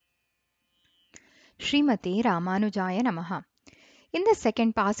Srimati Ramanujaya Namaha. In the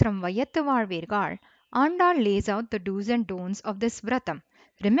second Pasram Vayattu Vaalvirgal, Andal lays out the do's and don'ts of this Vratam.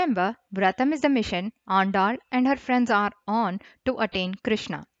 Remember, Vratam is the mission Andal and her friends are on to attain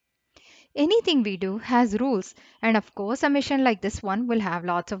Krishna. Anything we do has rules, and of course, a mission like this one will have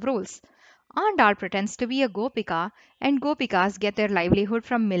lots of rules. Andal pretends to be a Gopika, and Gopikas get their livelihood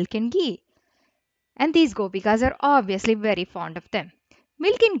from milk and ghee. And these Gopikas are obviously very fond of them.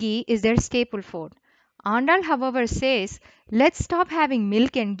 Milk and ghee is their staple food. Andal, however, says, let's stop having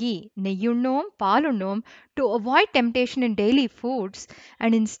milk and ghee, neyyunnum, palunnum, to avoid temptation in daily foods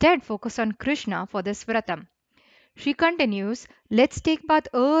and instead focus on Krishna for this vratam. She continues, let's take bath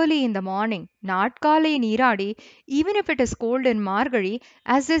early in the morning, Natkale Niradi, even if it is cold in Margari,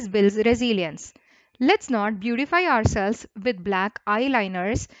 as this builds resilience. Let's not beautify ourselves with black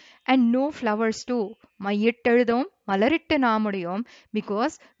eyeliners and no flowers too. Mayitteludom, malarittu namudiyom,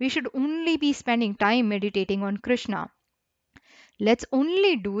 because we should only be spending time meditating on Krishna. Let's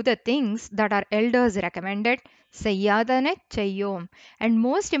only do the things that our elders recommended, Sayyadane Chayyom. And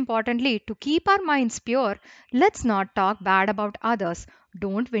most importantly, to keep our minds pure, let's not talk bad about others.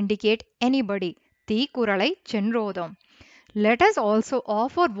 Don't vindicate anybody. Thee kuralai chenrodom. Let us also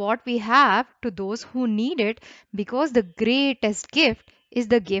offer what we have to those who need it because the greatest gift is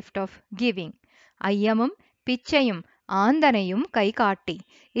the gift of giving. Ayyamum Pichayum Andanayum Kaikatti.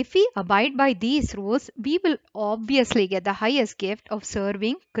 If we abide by these rules, we will obviously get the highest gift of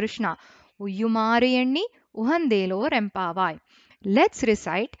serving Krishna. Uyyumariyanni Uhandelo Rempavai. Let's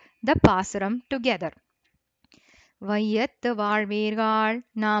recite the Pasaram together. வையத்து வாழ்வீர்கள்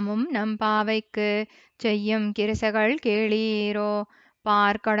நாமும் நம் பாவைக்கு செய்யும் கிரிசைகள் கேளீரோ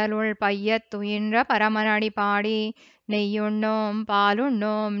பார்க்கடலுள் பையத்துயின்ற பரமனடி பாடி நெய்யுண்ணோம்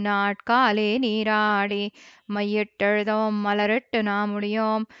பாலுண்ணோம் நாட்காலே நீராடி மையிட்டெழுதோம் மலரிட்டு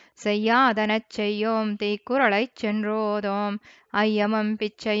நாமுடியோம் செய்யாதனச் செய்யோம் தீக்குறளைச் சென்றோதோம் ஐயமும்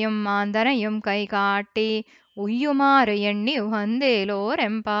பிச்சையும் மாந்தனையும் கை காட்டி உய்யுமாறு எண்ணி உகந்தேலோர்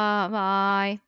எம்பாவாய்.